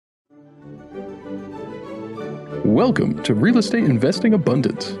Welcome to Real Estate Investing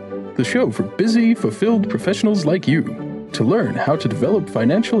Abundance, the show for busy, fulfilled professionals like you to learn how to develop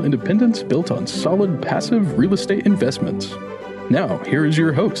financial independence built on solid, passive real estate investments. Now, here is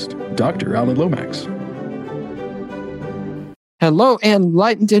your host, Dr. Alan Lomax. Hello,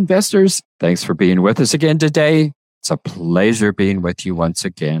 enlightened investors. Thanks for being with us again today. It's a pleasure being with you once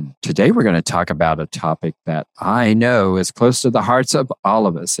again. Today, we're going to talk about a topic that I know is close to the hearts of all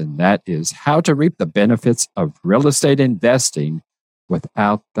of us, and that is how to reap the benefits of real estate investing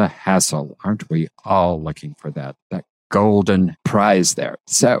without the hassle. Aren't we all looking for that golden prize there?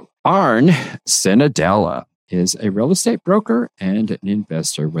 So, Arn Cinnadella is a real estate broker and an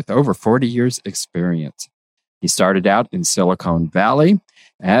investor with over 40 years experience. He started out in Silicon Valley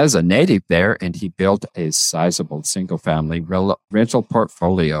as a native there, and he built a sizable single-family rental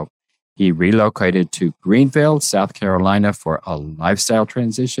portfolio. He relocated to Greenville, South Carolina for a lifestyle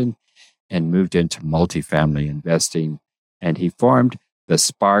transition and moved into multifamily investing, and he formed the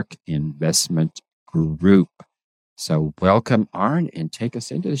Spark Investment Group. So welcome, Arn, and take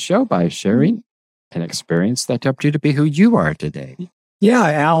us into the show by sharing an experience that helped you to be who you are today.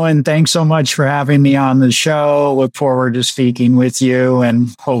 Yeah, Alan, thanks so much for having me on the show. Look forward to speaking with you and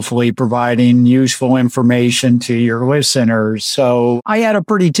hopefully providing useful information to your listeners. So I had a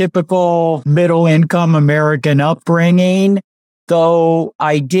pretty typical middle-income American upbringing, though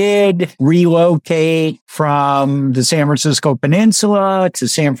I did relocate from the San Francisco Peninsula to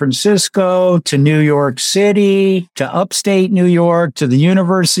San Francisco to New York City to upstate New York to the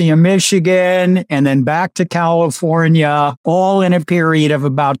University of Michigan and then back to California, all in a period of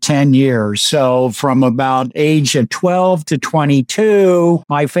about 10 years. So from about age of 12 to 22,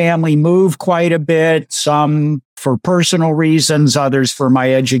 my family moved quite a bit, some for personal reasons, others for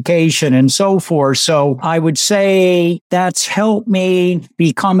my education and so forth. So I would say that's helped me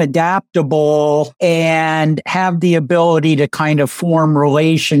become adaptable and have the ability to kind of form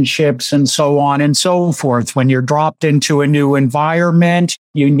relationships and so on and so forth. When you're dropped into a new environment,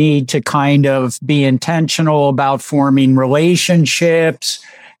 you need to kind of be intentional about forming relationships,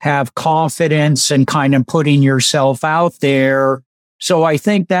 have confidence and kind of putting yourself out there. So I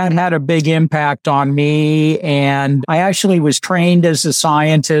think that had a big impact on me. And I actually was trained as a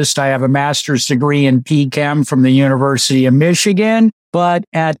scientist. I have a master's degree in PChem from the University of Michigan. But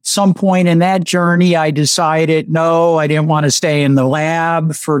at some point in that journey, I decided, no, I didn't want to stay in the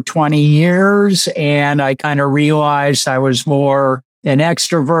lab for 20 years. And I kind of realized I was more an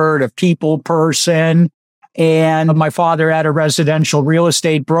extrovert, a people person. And my father had a residential real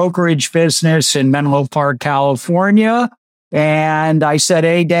estate brokerage business in Menlo Park, California. And I said,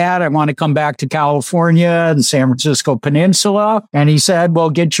 hey, Dad, I want to come back to California, the San Francisco Peninsula. And he said, well,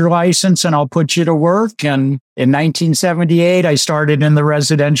 get your license and I'll put you to work. And in 1978, I started in the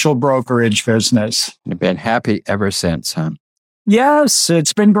residential brokerage business. You've been happy ever since, huh? Yes,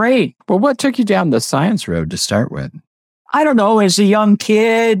 it's been great. Well, what took you down the science road to start with? I don't know. As a young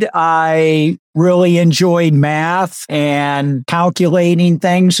kid, I really enjoyed math and calculating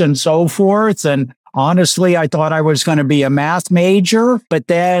things and so forth. And honestly, I thought I was going to be a math major, but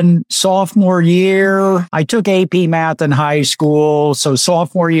then sophomore year, I took AP math in high school. So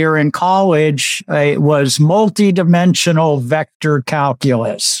sophomore year in college, it was multidimensional vector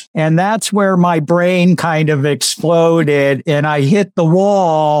calculus. And that's where my brain kind of exploded and I hit the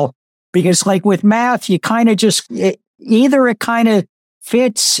wall because like with math, you kind of just, either it kind of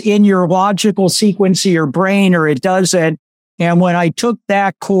fits in your logical sequence of your brain or it doesn't. And when I took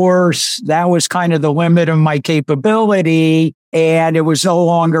that course, that was kind of the limit of my capability and it was no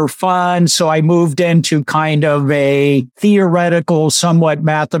longer fun. So I moved into kind of a theoretical, somewhat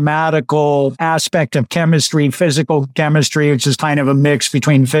mathematical aspect of chemistry, physical chemistry, which is kind of a mix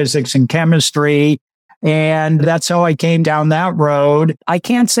between physics and chemistry. And that's how I came down that road. I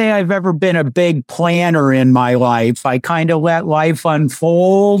can't say I've ever been a big planner in my life. I kind of let life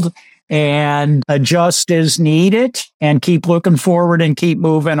unfold and adjust as needed and keep looking forward and keep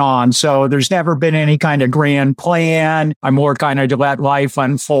moving on. So there's never been any kind of grand plan. I'm more kind of to let life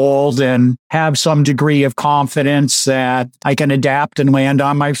unfold and have some degree of confidence that I can adapt and land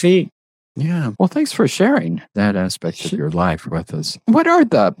on my feet. Yeah. Well, thanks for sharing that aspect of your life with us. What are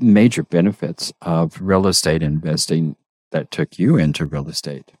the major benefits of real estate investing that took you into real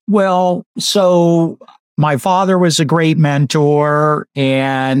estate? Well, so my father was a great mentor.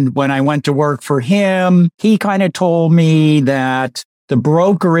 And when I went to work for him, he kind of told me that the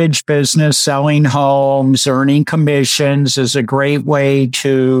brokerage business, selling homes, earning commissions is a great way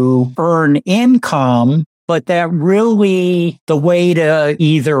to earn income, but that really the way to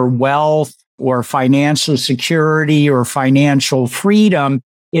either wealth or financial security or financial freedom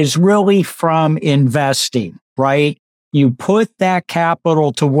is really from investing, right? You put that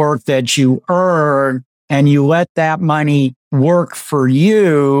capital to work that you earn and you let that money work for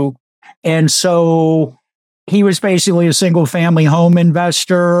you. And so he was basically a single family home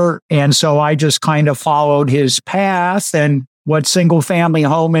investor. And so I just kind of followed his path. And what single family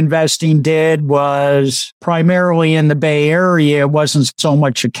home investing did was primarily in the Bay Area, it wasn't so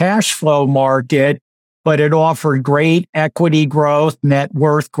much a cash flow market, but it offered great equity growth, net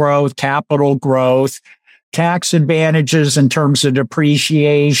worth growth, capital growth, tax advantages in terms of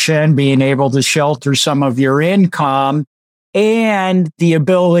depreciation, being able to shelter some of your income, and the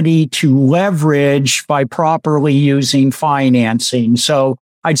ability to leverage by properly using financing. So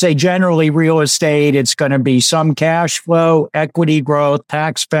I'd say generally real estate, it's going to be some cash flow, equity growth,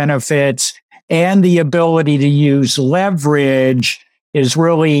 tax benefits, and the ability to use leverage is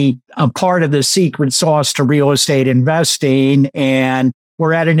really a part of the secret sauce to real estate investing. And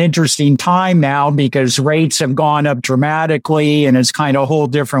we're at an interesting time now because rates have gone up dramatically and it's kind of a whole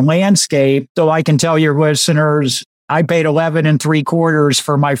different landscape. So I can tell your listeners, I paid 11 3/4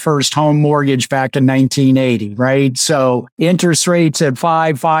 for my first home mortgage back in 1980, right? So interest rates at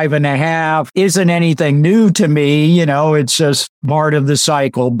 5.5 isn't anything new to me. You know, it's just part of the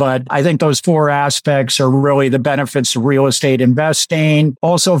cycle. But I think those four aspects are really the benefits of real estate investing.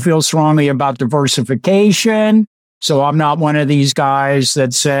 Also feel strongly about diversification. So I'm not one of these guys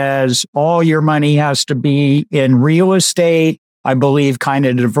that says all your money has to be in real estate. I believe kind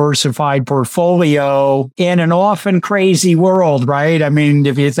of diversified portfolio in an often crazy world, right? I mean,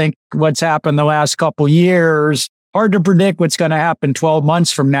 if you think what's happened the last couple of years, hard to predict what's going to happen 12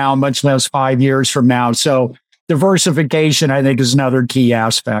 months from now, much less 5 years from now. So diversification, I think, is another key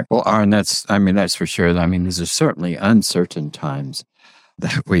aspect. Well, Arn, that's for sure. I mean, these are certainly uncertain times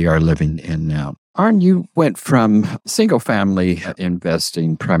that we are living in now. Arn, you went from single-family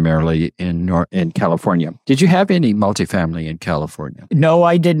investing primarily in California. Did you have any multifamily in California? No,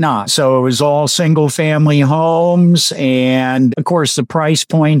 I did not. So it was all single-family homes. And, of course, the price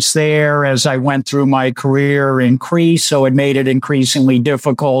points there as I went through my career increased. So it made it increasingly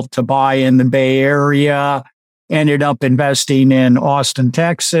difficult to buy in the Bay Area. Ended up investing in Austin,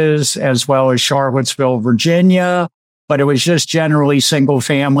 Texas, as well as Charlottesville, Virginia. But it was just generally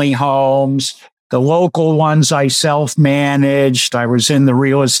single-family homes. The local ones I self-managed. I was in the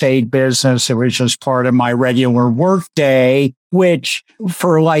real estate business. It was just part of my regular workday, which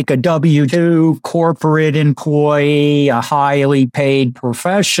for like a W-2 corporate employee, a highly paid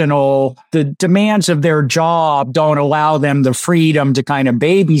professional, the demands of their job don't allow them the freedom to kind of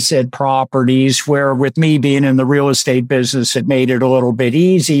babysit properties, where with me being in the real estate business, it made it a little bit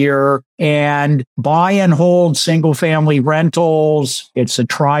easier. And buy and hold single family rentals. It's a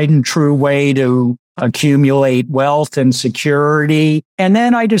tried and true way to accumulate wealth and security. And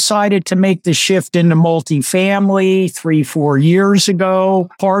then I decided to make the shift into multifamily 3-4 years ago.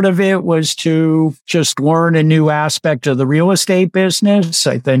 Part of it was to just learn a new aspect of the real estate business.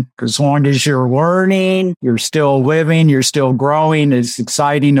 I think as long as you're learning, you're still living, you're still growing. It's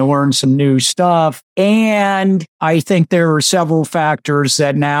exciting to learn some new stuff. And I think there are several factors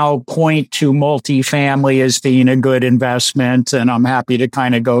that now point to multifamily as being a good investment. And I'm happy to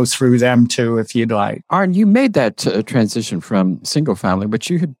kind of go through them too, if you'd like. Arn, you made that transition from single family, which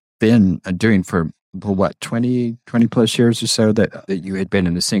you had been doing for what, 20 plus years or so that you had been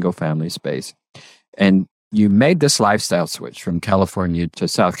in the single family space. And you made this lifestyle switch from California to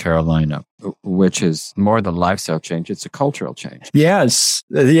South Carolina, which is more than a lifestyle change. It's a cultural change. Yes.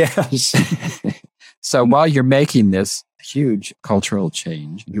 So while you're making this huge cultural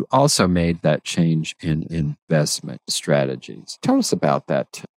change, you also made that change in investment strategies. Tell us about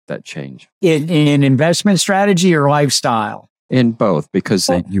that change. In investment strategy or lifestyle? In both, because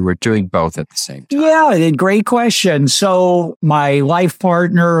you were doing both at the same time. Yeah, great question. So my life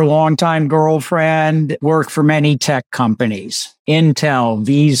partner, longtime girlfriend, worked for many tech companies, Intel,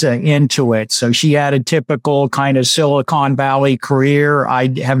 Visa, Intuit. So she had a typical kind of Silicon Valley career. I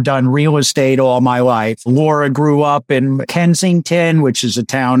have done real estate all my life. Laura grew up in Kensington, which is a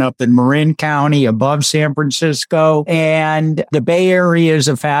town up in Marin County above San Francisco. And the Bay Area is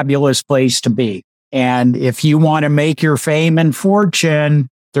a fabulous place to be. And if you want to make your fame and fortune,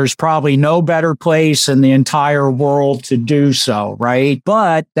 there's probably no better place in the entire world to do so, right?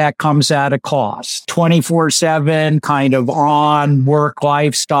 But that comes at a cost. 24/7 kind of on work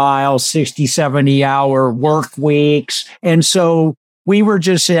lifestyle, 60, 70-hour work weeks. And so we were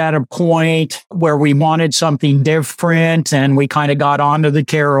just at a point where we wanted something different, and we kind of got onto the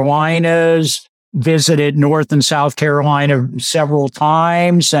Carolinas, visited North and South Carolina several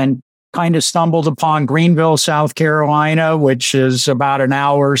times, and kind of stumbled upon Greenville, South Carolina, which is about an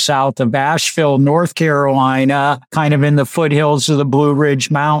hour south of Asheville, North Carolina, kind of in the foothills of the Blue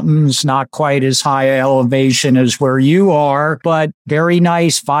Ridge Mountains, not quite as high elevation as where you are, but very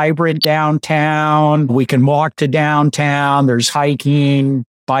nice, vibrant downtown. We can walk to downtown. There's hiking,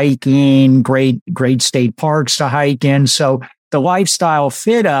 biking, great state parks to hike in. So the lifestyle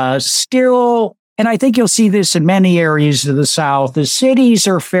fit us still. And I think you'll see this in many areas of the South. The cities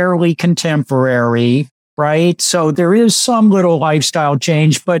are fairly contemporary, right? So there is some little lifestyle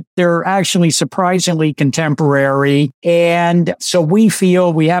change, but they're actually surprisingly contemporary. And so we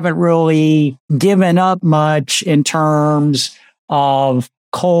feel we haven't really given up much in terms of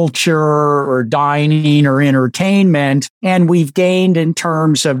culture or dining or entertainment. And we've gained in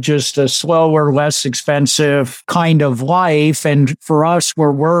terms of just a slower, less expensive kind of life. And for us,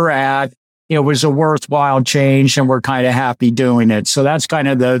 where we're at, it was a worthwhile change and we're kind of happy doing it. So that's kind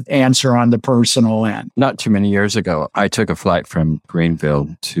of the answer on the personal end. Not too many years ago, I took a flight from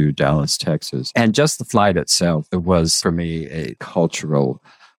Greenville to Dallas, Texas. And just the flight itself, it was for me a cultural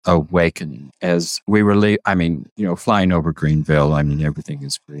awakening as we were flying over Greenville. Everything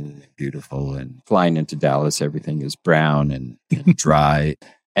is green and beautiful, and flying into Dallas, everything is brown and dry.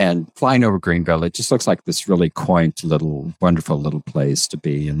 And flying over Greenville, it just looks like this really quaint little, wonderful little place to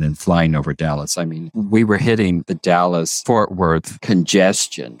be. And then flying over Dallas, we were hitting the Dallas-Fort Worth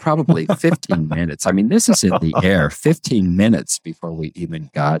congestion, probably 15 minutes. This is in the air, 15 minutes before we even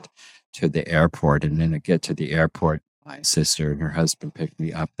got to the airport. And then to get to the airport, my sister and her husband picked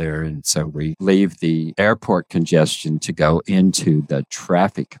me up there. And so we leave the airport congestion to go into the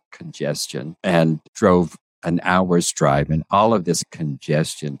traffic congestion and drove an hour's drive and all of this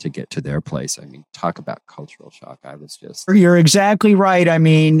congestion to get to their place. Talk about cultural shock. You're exactly right.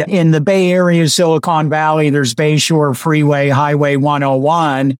 In the Bay Area, Silicon Valley, there's Bayshore Freeway, Highway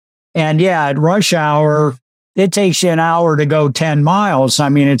 101. And yeah, at rush hour, it takes you an hour to go 10 miles.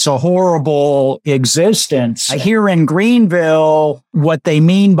 It's a horrible existence. Here in Greenville, what they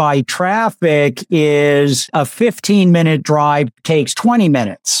mean by traffic is a 15-minute drive takes 20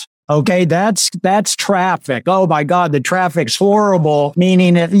 minutes. Okay, that's traffic. Oh my God, the traffic's horrible,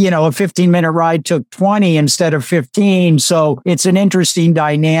 meaning that, a 15-minute ride took 20 instead of 15. So it's an interesting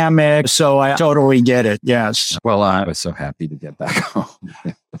dynamic. So I totally get it. Yes. Well, I was so happy to get back home.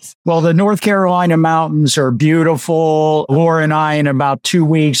 Well, the North Carolina mountains are beautiful. Laura and I, in about 2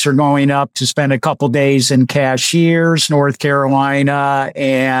 weeks, are going up to spend a couple days in Cashiers, North Carolina,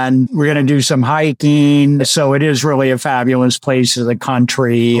 and we're going to do some hiking. So it is really a fabulous place of the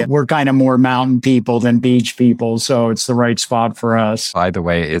country. We're kind of more mountain people than beach people, so it's the right spot for us. By the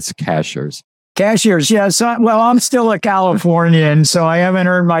way, it's Cashiers. Cashiers, yes. I'm still a Californian, so I haven't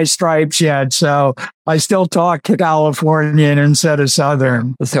earned my stripes yet. So I still talk to Californian instead of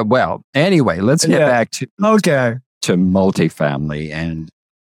Southern. So, anyway, let's get back to multifamily and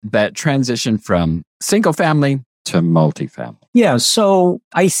that transition from single family to multifamily. Yeah, so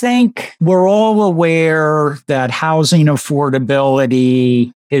I think we're all aware that housing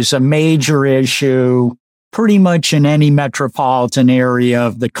affordability is a major issue pretty much in any metropolitan area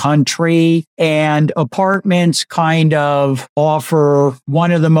of the country. And apartments kind of offer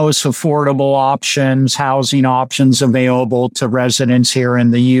one of the most affordable housing options available to residents here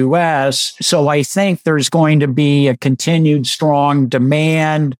in the U.S. So I think there's going to be a continued strong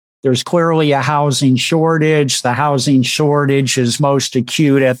demand. There's clearly a housing shortage. The housing shortage is most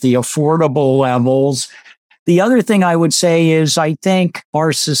acute at the affordable levels. The other thing I would say is I think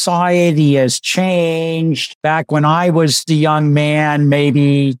our society has changed. Back when I was the young man,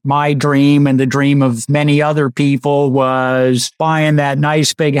 maybe my dream and the dream of many other people was buying that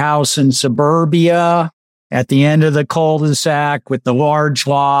nice big house in suburbia at the end of the cul-de-sac with the large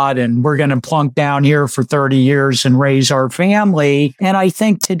lot, and we're going to plunk down here for 30 years and raise our family. And I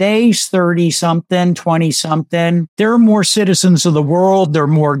think today's 30-something, 20-something, they're more citizens of the world. They're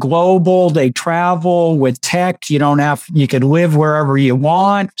more global. They travel with tech. You can live wherever you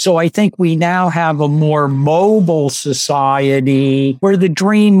want. So I think we now have a more mobile society where the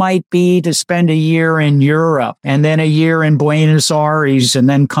dream might be to spend a year in Europe and then a year in Buenos Aires and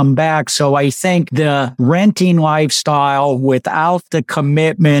then come back. So I think the renting lifestyle without the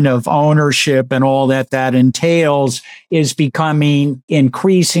commitment of ownership and all that entails is becoming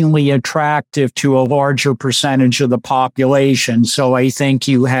increasingly attractive to a larger percentage of the population. So I think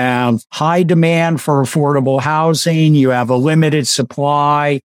you have high demand for affordable housing. You have a limited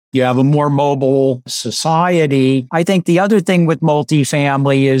supply. You have a more mobile society. I think the other thing with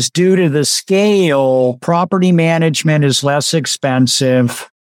multifamily is due to the scale, property management is less expensive.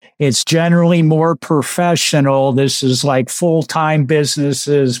 It's generally more professional. This is like full-time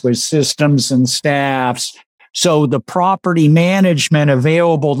businesses with systems and staffs. So the property management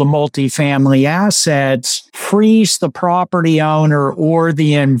available to multifamily assets frees the property owner or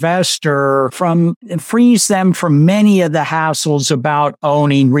the investor frees them from many of the hassles about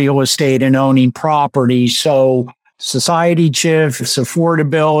owning real estate and owning property. So society shifts,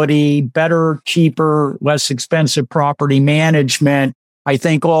 affordability, better, cheaper, less expensive property management, I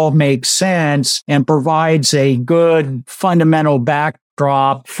think all makes sense and provides a good fundamental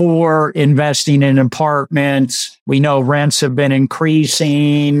backdrop for investing in apartments. We know rents have been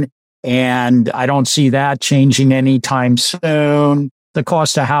increasing, and I don't see that changing anytime soon. The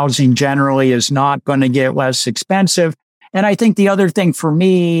cost of housing generally is not going to get less expensive. And I think the other thing for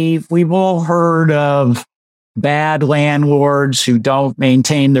me, we've all heard of bad landlords who don't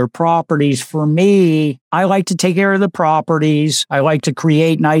maintain their properties. For me, I like to take care of the properties. I like to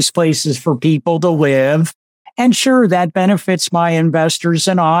create nice places for people to live. And sure, that benefits my investors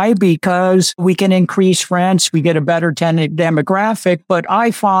and I because we can increase rents, we get a better tenant demographic, but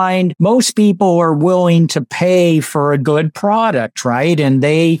I find most people are willing to pay for a good product, right? And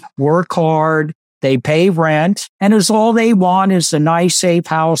they work hard, they pay rent, and as all they want is a nice, safe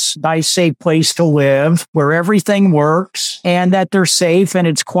house, nice, safe place to live where everything works and that they're safe and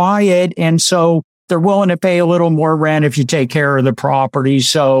it's quiet. And so they're willing to pay a little more rent if you take care of the property.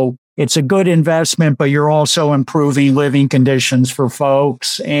 So it's a good investment, but you're also improving living conditions for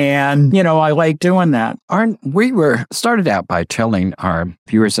folks. And, I like doing that. Arn, we were started out by telling our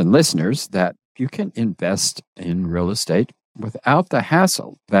viewers and listeners that you can invest in real estate without the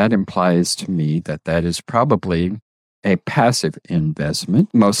hassle. That implies to me that is probably a passive investment,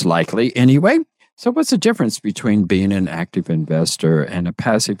 most likely anyway. So what's the difference between being an active investor and a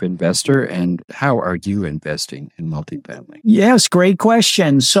passive investor, and how are you investing in multifamily? Yes, great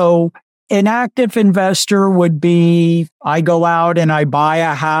question. So an active investor would be, I go out and I buy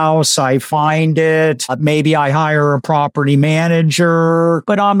a house, I find it, maybe I hire a property manager,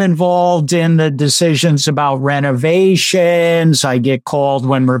 but I'm involved in the decisions about renovations. I get called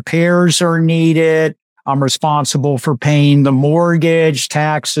when repairs are needed. I'm responsible for paying the mortgage,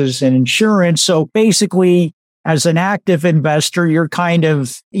 taxes, and insurance. So basically, as an active investor, you're kind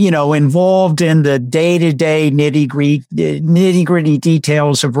of, involved in the day-to-day nitty-gritty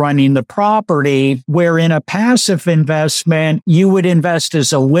details of running the property, where in a passive investment, you would invest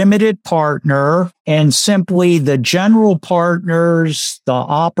as a limited partner and simply the general partners, the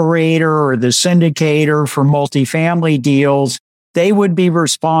operator or the syndicator for multifamily deals, they would be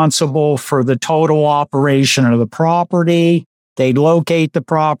responsible for the total operation of the property. They'd locate the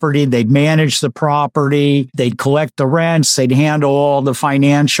property, they'd manage the property, they'd collect the rents, they'd handle all the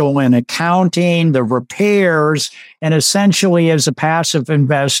financial and accounting, the repairs. And essentially, as a passive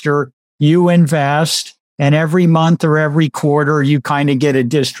investor, you invest, and every month or every quarter, you kind of get a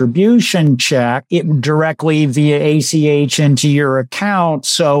distribution check directly via ACH into your account.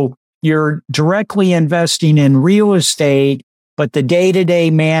 So you're directly investing in real estate, but the day-to-day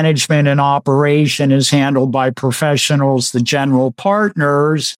management and operation is handled by professionals, the general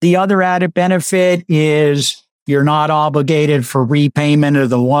partners. The other added benefit is you're not obligated for repayment of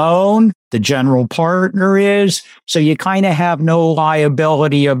the loan. The general partner is. So you kind of have no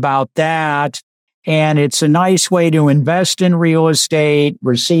liability about that. And it's a nice way to invest in real estate,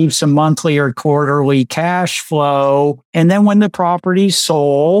 receive some monthly or quarterly cash flow. And then when the property's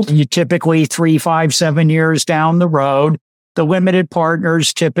sold, you typically 3, 5, 7 years down the road, the limited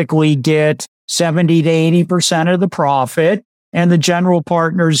partners typically get 70 to 80% of the profit, and the general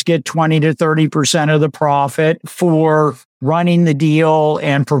partners get 20 to 30% of the profit for running the deal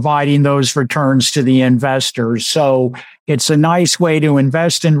and providing those returns to the investors. So it's a nice way to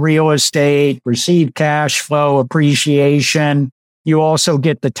invest in real estate, receive cash flow, appreciation. You also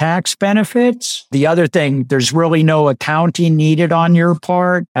get the tax benefits. The other thing, there's really no accounting needed on your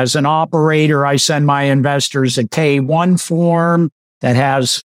part. As an operator, I send my investors a K-1 form that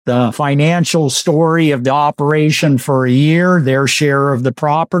has the financial story of the operation for a year, their share of the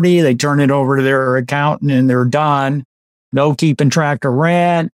property. They turn it over to their accountant and they're done. No keeping track of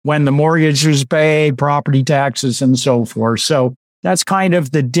rent, when the mortgage was paid, property taxes, and so forth. So that's kind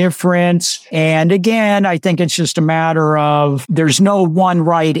of the difference. And again, I think it's just a matter of there's no one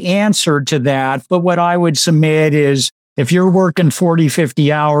right answer to that. But what I would submit is if you're working 40,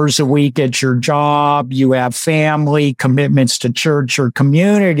 50 hours a week at your job, you have family, commitments to church or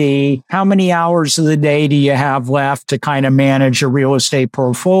community, how many hours of the day do you have left to kind of manage a real estate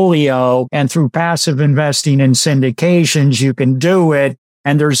portfolio? And through passive investing and syndications, you can do it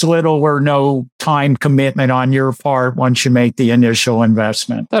And there's little or no time commitment on your part once you make the initial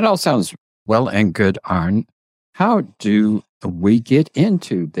investment. That all sounds well and good, Arn. How do we get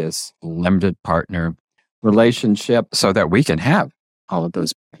into this limited partner relationship so that we can have all of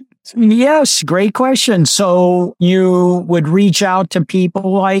those payments? Yes, great question. So you would reach out to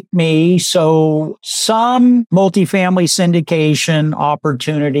people like me. So some multifamily syndication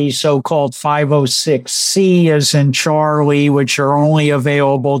opportunities, so-called 506C as in Charlie, which are only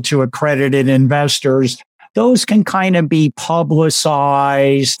available to accredited investors, those can kind of be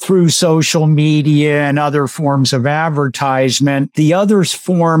publicized through social media and other forms of advertisement. The other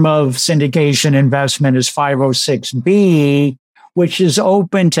form of syndication investment is 506B, which is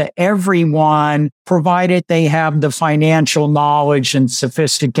open to everyone, provided they have the financial knowledge and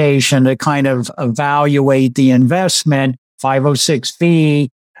sophistication to kind of evaluate the investment. 506B,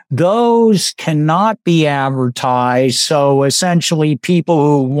 those cannot be advertised. So essentially, people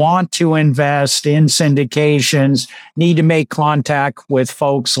who want to invest in syndications need to make contact with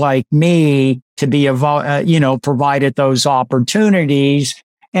folks like me to be, provided those opportunities.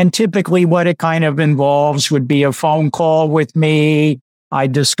 And typically what it kind of involves would be a phone call with me. I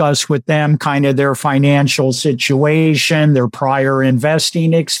discuss with them kind of their financial situation, their prior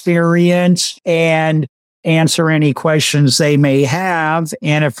investing experience, and answer any questions they may have.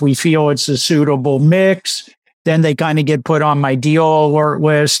 And if we feel it's a suitable mix, then they kind of get put on my deal alert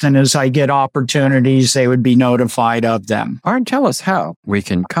list. And as I get opportunities, they would be notified of them. Arn, tell us how we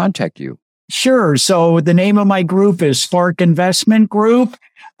can contact you. Sure. So the name of my group is Spark Investment Group.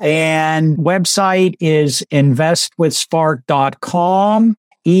 And website is investwithspark.com.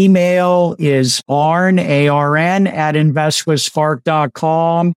 Email is arn, A-R-N,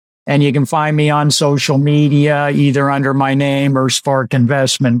 @investwithspark.com. And you can find me on social media, either under my name or Spark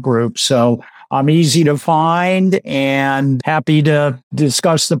Investment Group. So I'm easy to find and happy to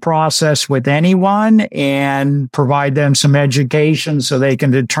discuss the process with anyone and provide them some education so they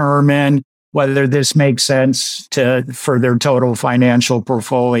can determine whether this makes sense for their total financial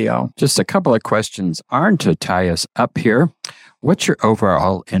portfolio. Just a couple of questions, Arn, to tie us up here. What's your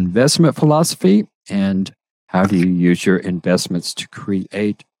overall investment philosophy, and how do you use your investments to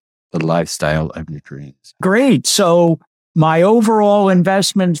create the lifestyle of your dreams? Great. So my overall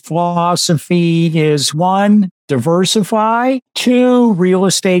investment philosophy is 1, diversify. 2, real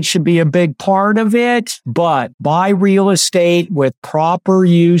estate should be a big part of it, but buy real estate with proper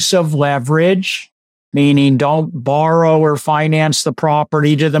use of leverage, meaning don't borrow or finance the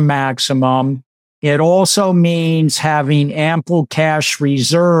property to the maximum. It also means having ample cash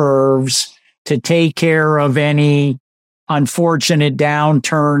reserves to take care of any unfortunate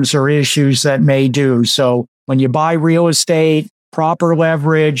downturns or issues that may do. So when you buy real estate, proper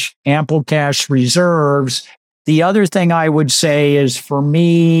leverage, ample cash reserves. The other thing I would say is, for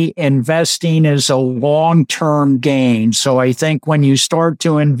me, investing is a long-term gain. So I think when you start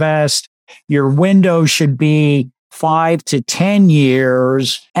to invest, your window should be 5 to 10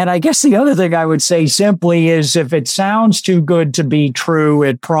 years. And I guess the other thing I would say simply is, if it sounds too good to be true,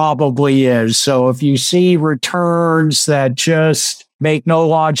 it probably is. So if you see returns that just make no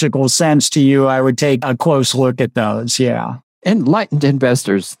logical sense to you, I would take a close look at those. Yeah. Enlightened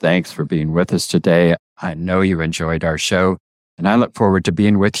investors, thanks for being with us today. I know you enjoyed our show, and I look forward to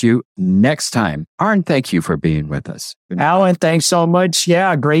being with you next time. Arn, thank you for being with us. Alan, thanks so much.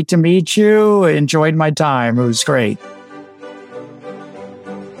 Yeah, great to meet you. Enjoyed my time. It was great.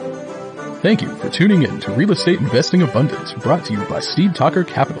 Thank you for tuning in to Real Estate Investing Abundance, brought to you by Steve Talker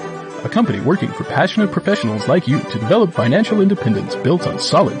Capital, a company working for passionate professionals like you to develop financial independence built on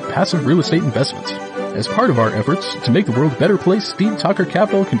solid, passive real estate investments. As part of our efforts to make the world a better place, Steve Talker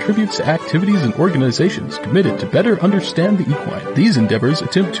Capital contributes to activities and organizations committed to better understand the equine. These endeavors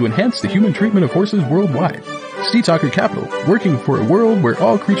attempt to enhance the human treatment of horses worldwide. Steve Talker Capital, working for a world where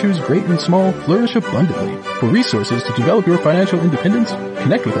all creatures, great and small, flourish abundantly. For resources to develop your financial independence,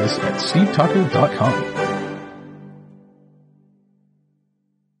 connect with us at stevetalker.com.